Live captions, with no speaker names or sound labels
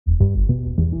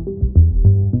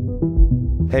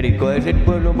Jericó es el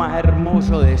pueblo más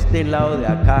hermoso de este lado de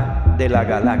acá, de la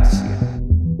galaxia.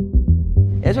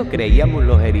 Eso creíamos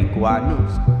los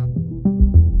jericoanos.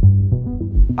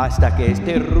 Hasta que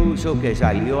este ruso que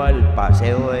salió al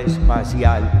paseo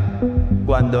espacial,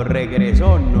 cuando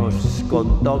regresó nos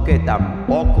contó que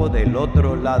tampoco del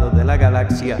otro lado de la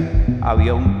galaxia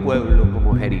había un pueblo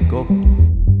como Jericó.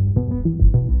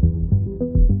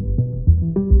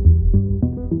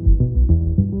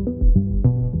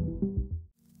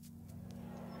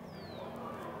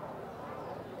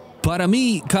 Para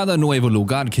mí, cada nuevo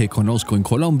lugar que conozco en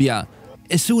Colombia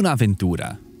es una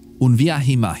aventura, un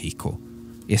viaje mágico,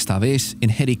 esta vez en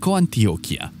Jericó,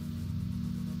 Antioquia.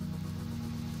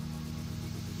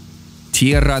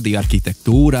 Tierra de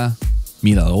arquitectura,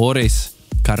 miradores,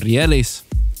 carrieles,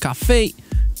 café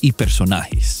y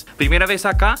personajes. Primera vez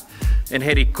acá en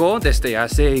Jericó desde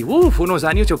hace unos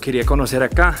años yo quería conocer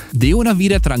acá. De una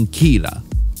vida tranquila,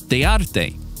 de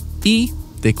arte y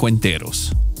de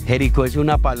cuenteros. Jericó es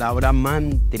una palabra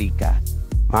mántrica.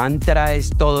 Mantra es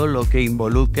todo lo que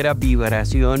involucra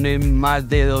vibraciones más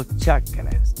de 2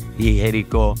 chakras. Y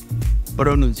Jericó,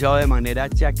 pronunciado de manera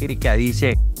chácrica,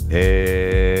 dice Jericó.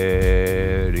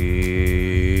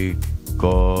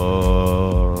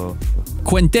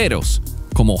 Cuenteros,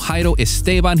 como Jairo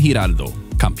Esteban Giraldo,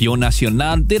 campeón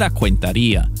nacional de la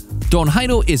cuentaría. Don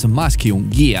Jairo es más que un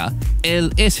guía,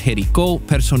 él es Jericó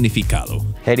personificado.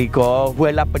 Jericó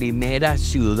fue la primera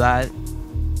ciudad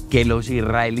que los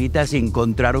israelitas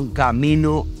encontraron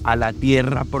camino a la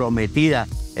tierra prometida.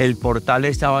 El portal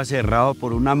estaba cerrado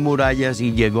por unas murallas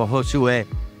y llegó Josué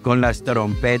con las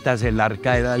trompetas, el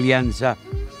arca de la alianza,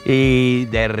 y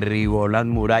derribó las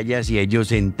murallas y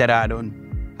ellos entraron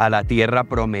a la tierra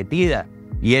prometida.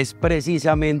 Y es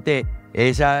precisamente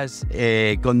esas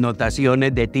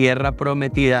connotaciones de tierra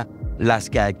prometida las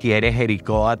que adquiere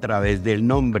Jericó a través del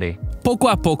nombre. Poco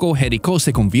a poco Jericó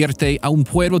se convierte a un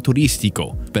pueblo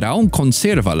turístico, pero aún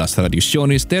conserva las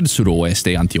tradiciones del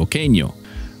suroeste antioqueño.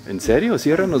 ¿En serio?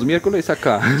 ¿Cierran los miércoles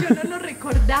acá? Yo no lo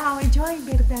recordaba, y yo, ay,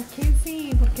 ¿verdad que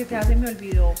sí? Porque ya se me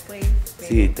olvidó, pues.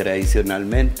 Sí,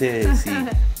 tradicionalmente sí.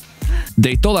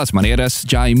 De todas maneras,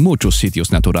 ya hay muchos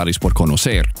sitios naturales por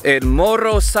conocer. El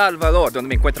Morro Salvador, donde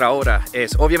me encuentro ahora,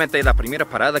 es obviamente la primera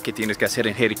parada que tienes que hacer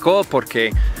en Jericó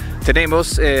porque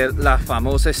tenemos la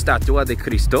famosa estatua de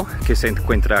Cristo que se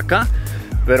encuentra acá.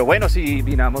 Pero bueno, si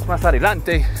vinamos más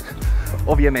adelante,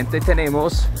 obviamente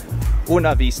tenemos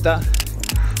una vista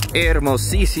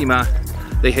hermosísima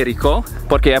de Jericó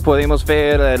porque ya podemos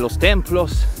ver los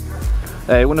templos,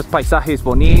 unos paisajes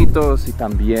bonitos y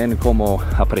también como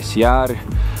apreciar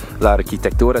la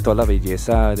arquitectura, toda la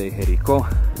belleza de Jericó.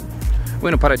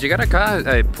 Bueno, para llegar acá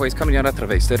puedes caminar a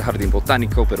través del jardín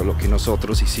botánico, pero lo que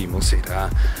nosotros hicimos era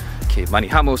que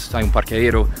manejamos, hay un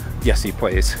parqueadero y así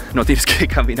pues no tienes que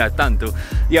caminar tanto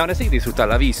y aún así disfrutar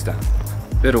la vista.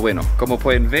 Pero bueno, como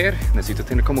pueden ver, necesito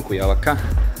tener como cuidado acá.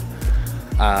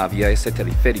 Había este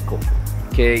teleférico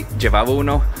que llevaba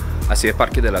uno hacia el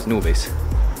Parque de las Nubes.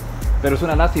 Pero es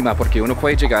una lástima porque uno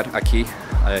puede llegar aquí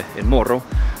en Morro,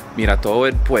 mira todo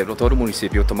el pueblo, todo el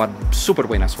municipio, tomar súper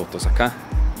buenas fotos acá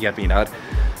y admirar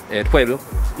el pueblo.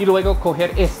 Y luego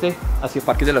coger este hacia el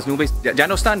Parque de las Nubes. Ya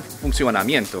no está en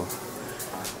funcionamiento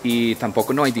y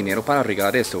tampoco no hay dinero para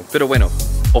arreglar esto. Pero bueno,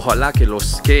 ojalá que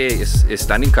los que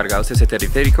están encargados de ese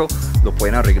teleférico lo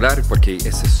puedan arreglar porque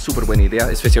esa es súper buena idea,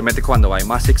 especialmente cuando hay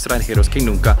más extranjeros que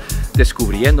nunca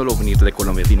descubriendo lo bonito de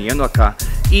Colombia, viniendo acá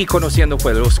y conociendo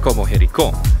pueblos como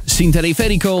Jericó. Sin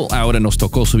teleférico, ahora nos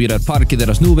tocó subir al Parque de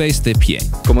las Nubes de pie.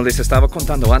 Como les estaba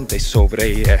contando antes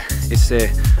sobre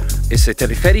ese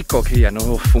teleférico que ya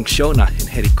no funciona en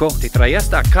Jericó, te trae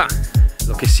hasta acá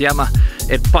lo que se llama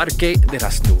el Parque de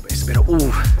las Nubes. Pero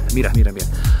mira.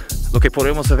 Lo que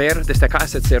podemos ver desde acá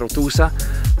es el Cerro Tusa,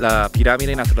 la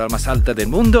pirámide natural más alta del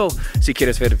mundo. Si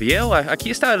quieres ver video,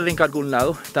 aquí está el link a algún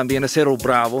lado. También el Cerro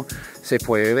Bravo se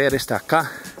puede ver, está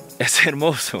acá. Es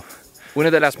hermoso.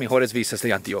 Una de las mejores vistas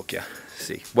de Antioquia.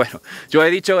 Sí, bueno, yo he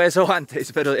dicho eso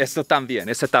antes, pero esto también.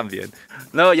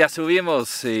 No, ya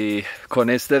subimos y con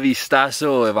este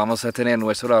vistazo vamos a tener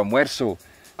nuestro almuerzo.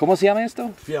 ¿Cómo se llama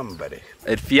esto? Fiambre.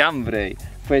 El fiambre.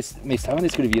 Pues me estaban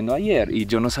escribiendo ayer y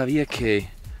yo no sabía que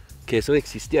eso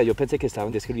existía. Yo pensé que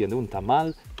estaban describiendo un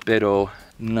tamal, pero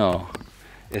no.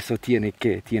 Eso tiene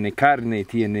carne,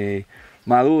 tiene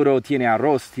maduro, tiene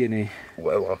arroz, tiene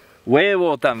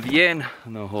huevo también.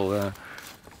 No joda.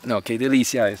 No, qué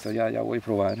delicia esto, ya voy a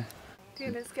probar.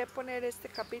 Tienes que poner este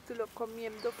capítulo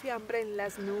comiendo fiambre en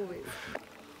las nubes.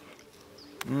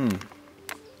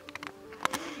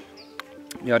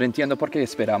 Y ahora entiendo por qué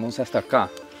esperamos hasta acá.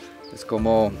 Es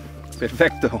como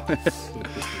Perfecto.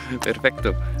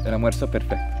 Perfecto. El almuerzo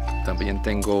perfecto. También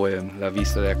tengo la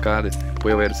vista de acá.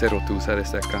 Puedo ver Cerro Tusa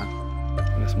desde acá,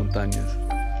 en las montañas.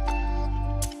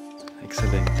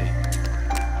 Excelente.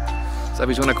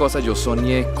 ¿Sabes una cosa? Yo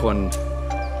soñé con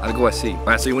algo así.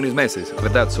 Hace unos meses,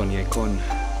 ¿verdad? Soñé con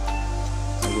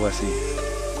algo así.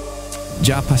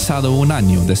 Ya ha pasado un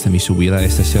año desde mi subida a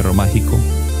este cerro mágico.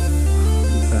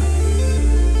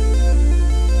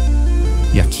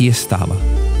 Y aquí estaba,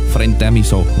 frente a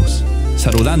mis ojos,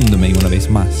 saludándome una vez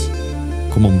más,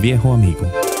 como un viejo amigo.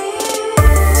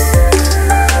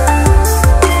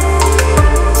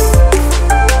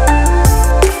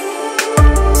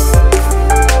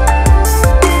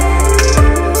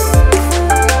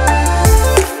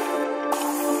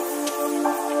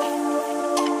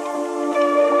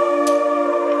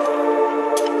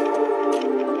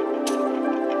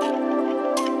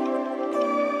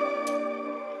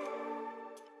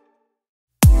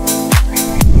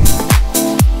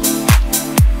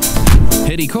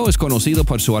 Jericó es conocido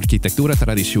por su arquitectura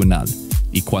tradicional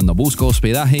y cuando busco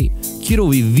hospedaje, quiero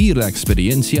vivir la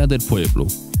experiencia del pueblo.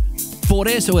 Por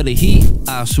eso elegí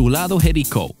a su lado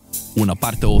Jericó, un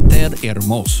aparte hotel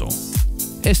hermoso.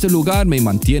 Este lugar me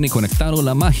mantiene conectado a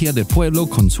la magia del pueblo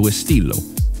con su estilo,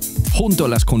 junto a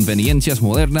las conveniencias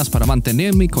modernas para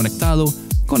mantenerme conectado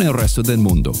con el resto del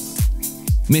mundo.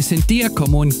 Me sentía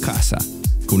como en casa,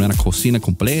 con una cocina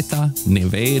completa,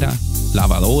 nevera,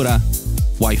 lavadora,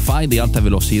 Wi-Fi de alta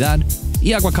velocidad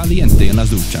y agua caliente en las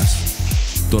duchas.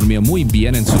 Dormía muy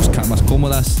bien en sus camas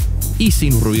cómodas y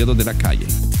sin ruido de la calle.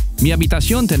 Mi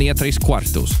habitación tenía 3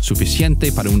 cuartos,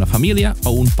 suficiente para una familia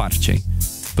o un parche,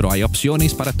 pero hay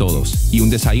opciones para todos y un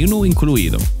desayuno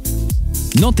incluido.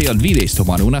 No te olvides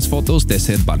tomar unas fotos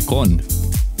desde el balcón.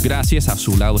 Gracias a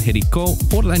su lado Jericó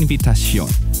por la invitación.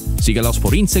 Síguelos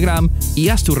por Instagram y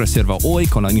haz tu reserva hoy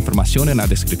con la información en la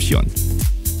descripción.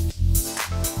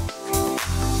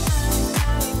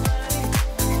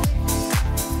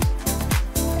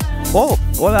 Oh,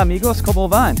 hola amigos, ¿cómo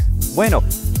van? Bueno,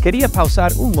 quería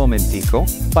pausar un momentico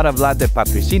para hablar del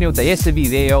patrocinio de este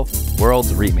video,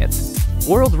 World Remit.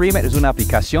 World Remit es una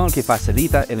aplicación que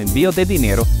facilita el envío de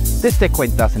dinero desde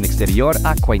cuentas en exterior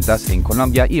a cuentas en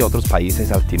Colombia y otros países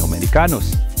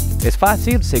latinoamericanos. Es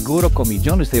fácil, seguro, con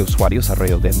millones de usuarios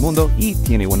alrededor del mundo y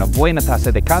tiene una buena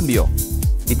tasa de cambio.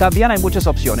 Y también hay muchas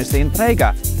opciones de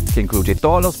entrega, que incluye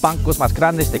todos los bancos más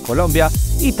grandes de Colombia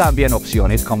y también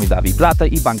opciones como DaviPlata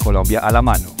y Bancolombia a la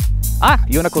mano. Ah,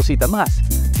 y una cosita más.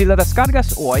 Si la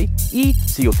descargas hoy y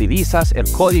si utilizas el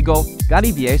código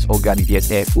GARI10 o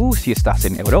GARI10EU si estás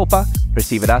en Europa,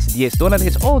 recibirás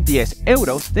 $10 o 10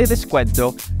 euros de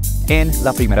descuento en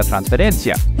la primera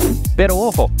transferencia. Pero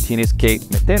ojo, tienes que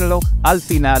meterlo al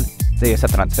final de esa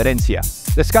transferencia.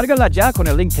 Descárgala ya con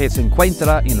el link que se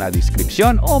encuentra en la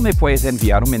descripción o me puedes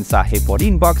enviar un mensaje por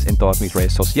inbox en todas mis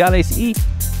redes sociales y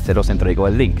se los entrego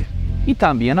el link. Y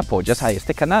también apoyas a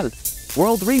este canal.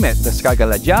 World Remit,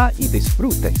 descárgala ya y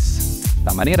disfrutes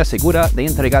la manera segura de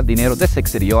entregar dinero desde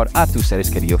exterior a tus seres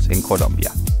queridos en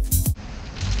Colombia.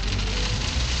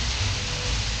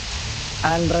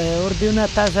 Alrededor de una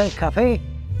taza de café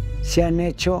se han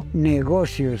hecho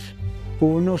negocios.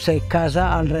 Uno se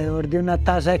casa alrededor de una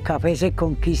taza de café, se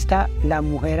conquista la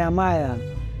mujer amada,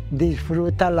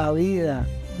 disfruta la vida,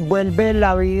 vuelve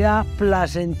la vida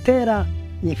placentera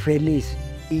y feliz.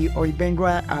 Y hoy vengo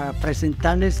a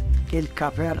presentarles el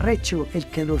Café Arrecho, el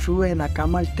que lo sube de la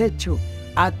cama al techo,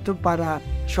 apto para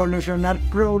solucionar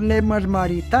problemas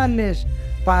maritales,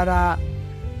 para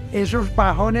esos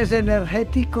bajones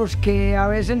energéticos que a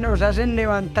veces nos hacen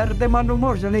levantar de mal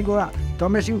humor. Yo le digo,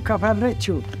 tómese un café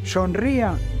Arrecho,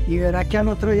 sonría y verá que al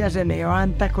otro día se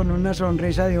levanta con una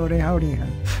sonrisa de oreja a oreja.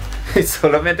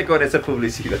 Solamente con esa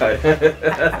publicidad.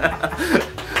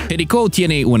 Jericó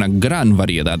tiene una gran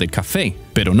variedad de café,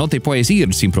 pero no te puedes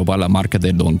ir sin probar la marca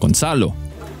de Don Gonzalo.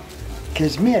 Que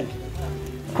es miel,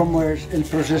 como es el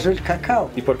proceso del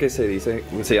cacao. ¿Y por qué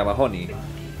se llama honey?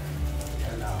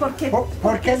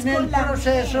 Porque en el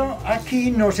proceso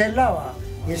aquí no se lava.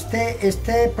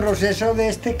 Este proceso de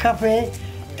este café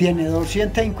tiene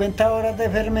 250 horas de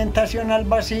fermentación al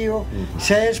vacío,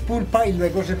 se despulpa y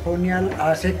luego se pone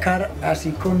a secar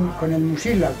así con el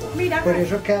mucílago. Mira. Por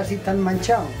eso queda así tan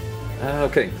manchado. Ah,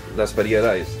 ok. Las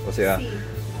variedades. O sea, sí.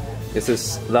 Este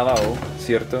es lavado,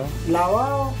 ¿cierto?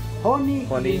 Lavado, honey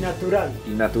y natural.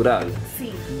 Y natural.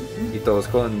 Sí. Y todos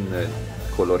con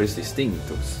colores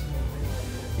distintos.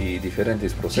 y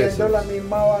diferentes procesos. Siendo la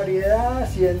misma variedad,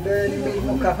 siendo el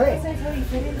mismo café.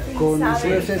 Con un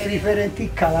proceso diferente y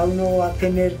cada uno va a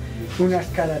tener unas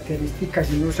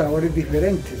características y unos sabores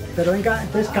diferentes. Pero venga,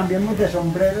 entonces cambiemos de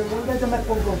sombrero. Yo me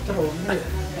pongo otro.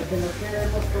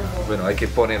 Bueno, hay que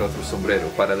poner otro sombrero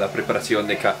para la preparación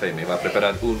de café. Me va a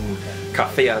preparar un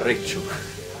café arrecho.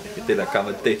 De la cama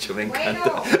al techo, me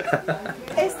encanta. Bueno,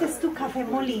 este es tu café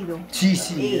molido. Sí,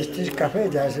 este es café,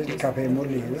 ya es el café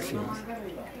molido, sí.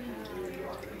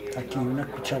 Aquí una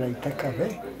cucharadita de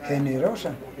café,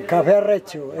 generosa. Café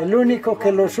arrecho, el único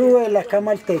que lo sube de la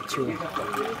cama al techo.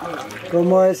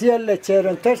 Como decía el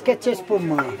lechero, entonces que eche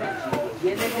espuma.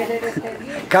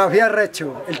 Café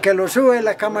arrecho, el que lo sube de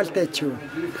la cama al techo.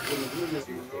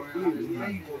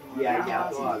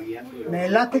 Me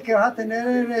late que vas a tener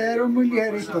el heredero muy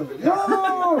ligerito.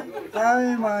 ¡No!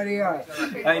 ¡Ay, María!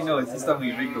 Ay, no, esto está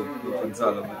muy rico,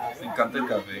 Gonzalo. Me encanta el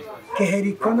café. Que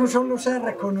Jericó no solo sea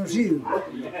reconocido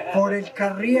por el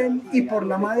Carriel y por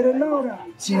la Madre Laura,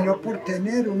 sino por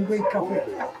tener un buen café.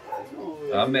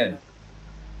 Amén.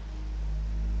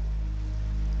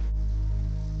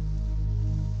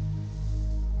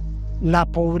 La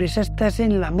pobreza está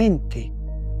en la mente.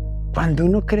 Cuando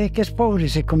uno cree que es pobre,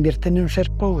 se convierte en un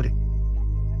ser pobre.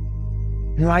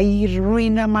 No hay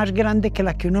ruina más grande que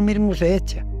la que uno mismo se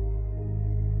echa.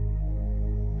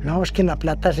 No, es que la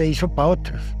plata se hizo para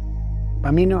otros.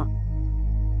 Para mí no.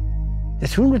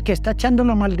 Es uno el que está echando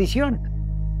la maldición.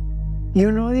 Y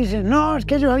uno dice, no, es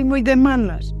que yo soy muy de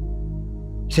malas.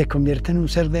 Se convierte en un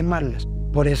ser de malas.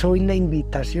 Por eso hoy la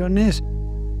invitación es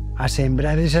a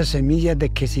sembrar esas semillas de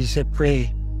que sí se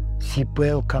puede, sí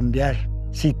puedo cambiar,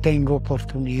 sí tengo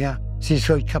oportunidad, sí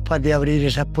soy capaz de abrir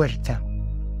esa puerta.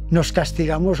 Nos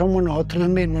castigamos somos nosotros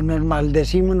mismos, nos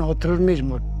maldecimos nosotros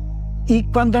mismos. Y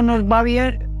cuando nos va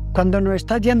bien, cuando nos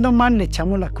está yendo mal, le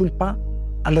echamos la culpa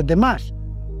a los demás.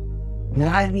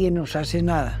 Nadie nos hace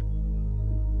nada.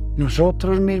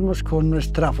 Nosotros mismos, con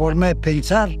nuestra forma de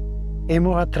pensar,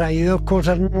 hemos atraído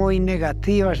cosas muy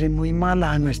negativas y muy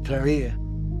malas a nuestra vida.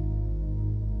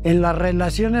 En las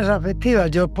relaciones afectivas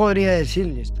yo podría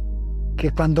decirles que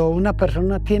cuando una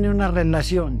persona tiene una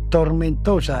relación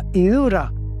tormentosa y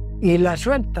dura y la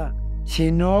suelta,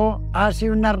 si no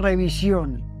hace una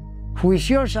revisión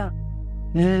juiciosa,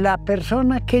 la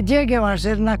persona que llegue va a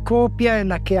ser la copia de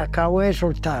la que acabo de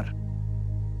soltar.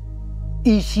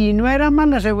 Y si no era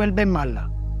mala, se vuelve mala.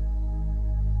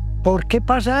 ¿Por qué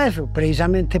pasa eso?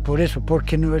 Precisamente por eso,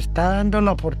 porque nos está dando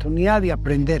la oportunidad de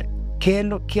aprender. ¿Qué es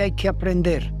lo que hay que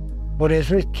aprender? Por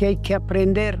eso es que hay que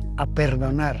aprender a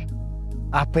perdonar,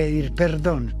 a pedir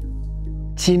perdón.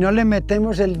 Si no le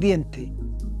metemos el diente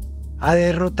a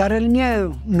derrotar el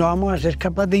miedo, no vamos a ser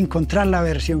capaces de encontrar la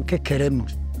versión que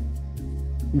queremos.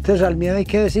 Entonces al miedo hay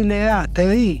que decirle, te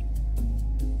vi,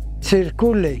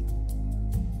 circule.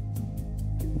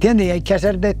 ¿Entiendes? Y hay que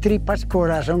hacer de tripas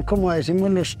corazón, como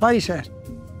decimos los paisas.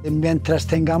 Mientras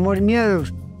tengamos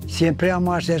miedos, siempre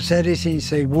vamos a ser seres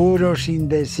inseguros,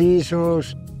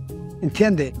 indecisos,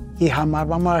 ¿entiendes? Y jamás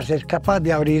vamos a ser capaces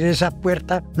de abrir esa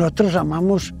puerta. Nosotros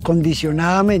amamos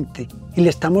condicionadamente y le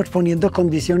estamos poniendo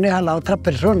condiciones a la otra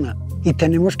persona. Y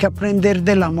tenemos que aprender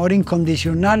del amor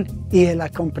incondicional y de la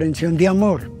comprensión de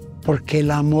amor, porque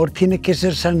el amor tiene que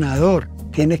ser sanador,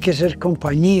 tiene que ser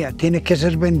compañía, tiene que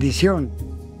ser bendición,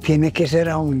 tiene que ser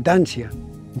abundancia,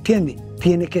 ¿entiende?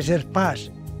 Tiene que ser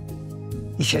paz.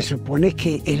 Y se supone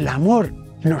que el amor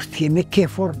nos tiene que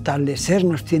fortalecer,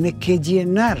 nos tiene que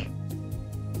llenar.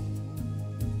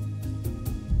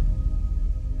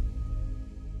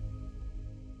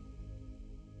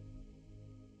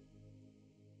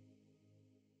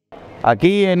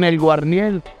 Aquí en el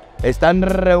Guarniel están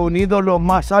reunidos los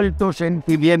más altos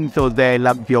sentimientos del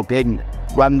antioqueño.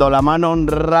 Cuando la mano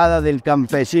honrada del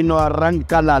campesino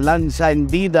arranca la lanza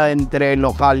hendida entre el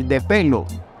ojal de pelo,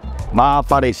 va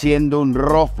apareciendo un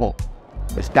rojo,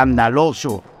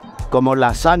 escandaloso, como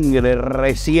la sangre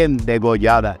recién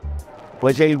degollada.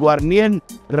 Pues el Guarniel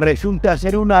resulta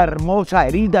ser una hermosa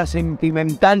herida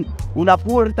sentimental, una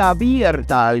puerta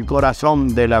abierta al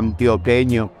corazón del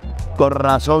antioqueño. Con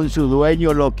razón su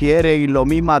dueño lo quiere y lo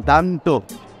mima tanto,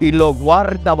 y lo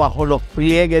guarda bajo los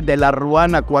pliegues de la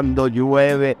ruana cuando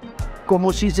llueve,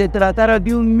 como si se tratara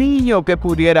de un niño que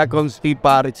pudiera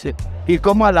constiparse, y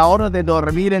como a la hora de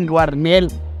dormir en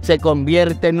Guarniel se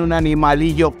convierte en un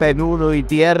animalillo peludo y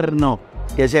tierno,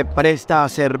 que se presta a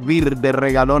servir de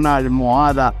regalona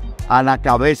almohada a la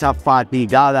cabeza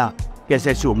fatigada que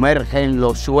se sumerge en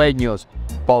los sueños,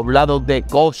 poblados de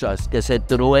cosas que se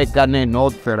truecan en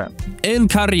otra. El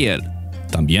Carriel,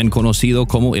 también conocido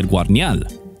como el Guarnial,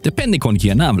 depende con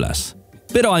quién hablas,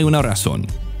 pero hay una razón.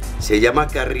 Se llama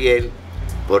Carriel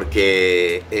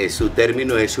porque su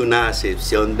término es una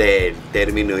acepción del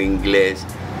término inglés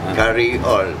carry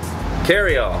all.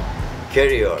 Carry all.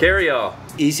 Carry all. Carry all.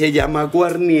 Y se llama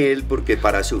guarniel porque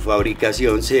para su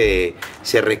fabricación se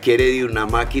requiere de una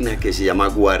máquina que se llama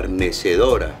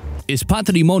guarnecedora. Es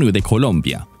patrimonio de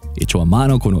Colombia, hecho a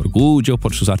mano con orgullo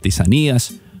por sus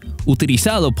artesanías,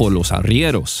 utilizado por los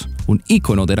arrieros, un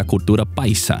ícono de la cultura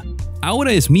paisa.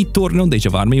 Ahora es mi turno de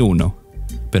llevarme uno,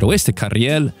 pero este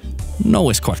carriel no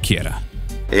es cualquiera.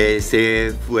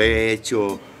 Este fue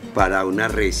hecho para una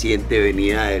reciente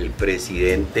venida del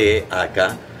presidente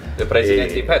acá. ¿Del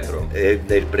presidente Petro?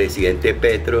 Del presidente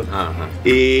Petro. Ajá.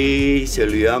 Y se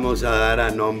lo íbamos a dar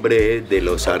a nombre de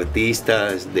los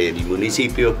artistas del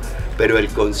municipio, pero el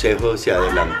consejo se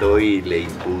adelantó y le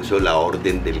impuso la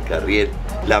orden del carriel,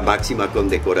 la máxima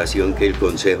condecoración que el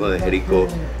consejo de Jericó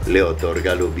le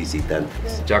otorga a los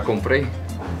visitantes. Ya compré.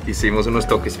 Hicimos unos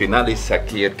toques finales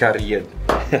aquí el carriel.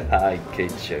 Ay, qué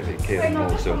chévere, qué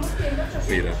hermoso.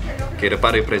 Mira, que era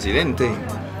para el presidente,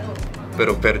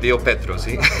 pero perdió Petro,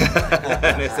 ¿sí?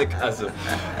 En este caso.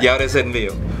 Y ahora es el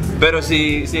mío. Pero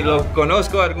si lo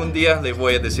conozco algún día, le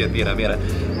voy a decir, mira,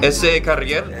 ese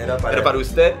carriel era para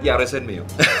usted y ahora es el mío.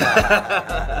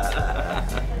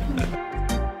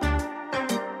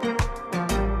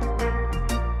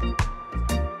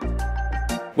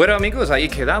 Bueno amigos, ahí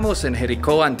quedamos en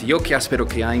Jericó, Antioquia. Espero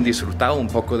que hayan disfrutado un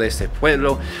poco de este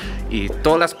pueblo y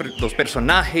todos los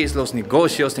personajes, los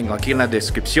negocios tengo aquí en la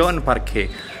descripción para que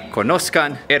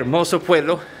conozcan. Hermoso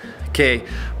pueblo que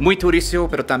muy turístico,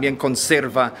 pero también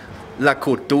conserva la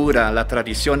cultura, la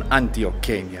tradición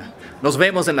antioqueña. Nos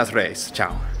vemos en las redes.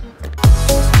 Chao.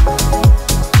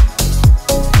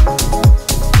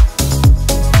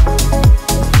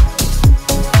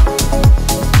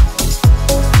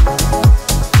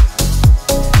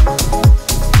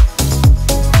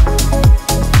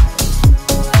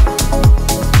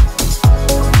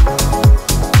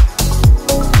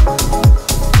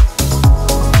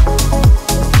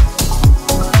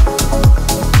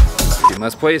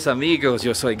 Más pues amigos,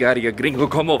 yo soy Gary el Gringo.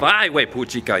 ¿Cómo va? Güey,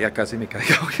 puchica, ya casi me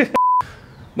caigo.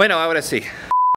 Bueno, ahora sí,